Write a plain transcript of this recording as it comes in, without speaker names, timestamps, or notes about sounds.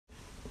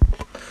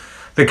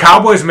The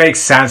Cowboys make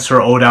sense for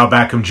Odell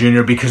Beckham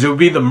Jr. because it would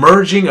be the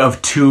merging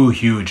of two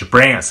huge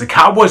brands. The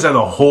Cowboys are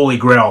the holy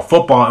grail of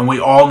football, and we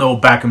all know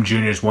Beckham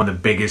Jr. is one of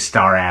the biggest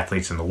star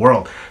athletes in the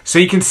world. So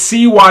you can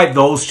see why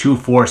those two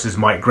forces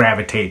might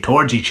gravitate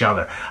towards each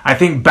other. I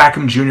think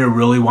Beckham Jr.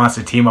 really wants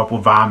to team up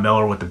with Von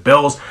Miller with the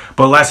Bills,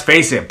 but let's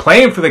face it,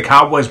 playing for the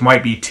Cowboys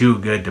might be too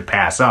good to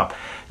pass up.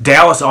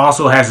 Dallas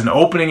also has an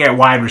opening at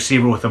wide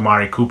receiver with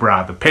Amari Cooper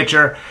out of the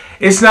pitcher.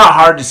 It's not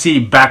hard to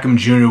see Beckham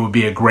Jr. would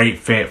be a great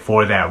fit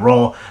for that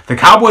role. The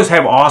Cowboys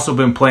have also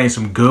been playing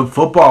some good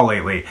football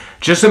lately.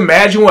 Just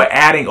imagine what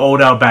adding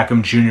Odell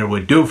Beckham Jr.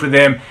 would do for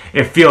them.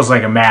 It feels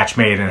like a match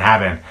made in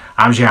heaven.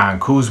 I'm John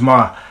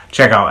Kuzma.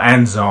 Check out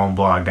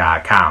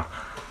endzonblog.com.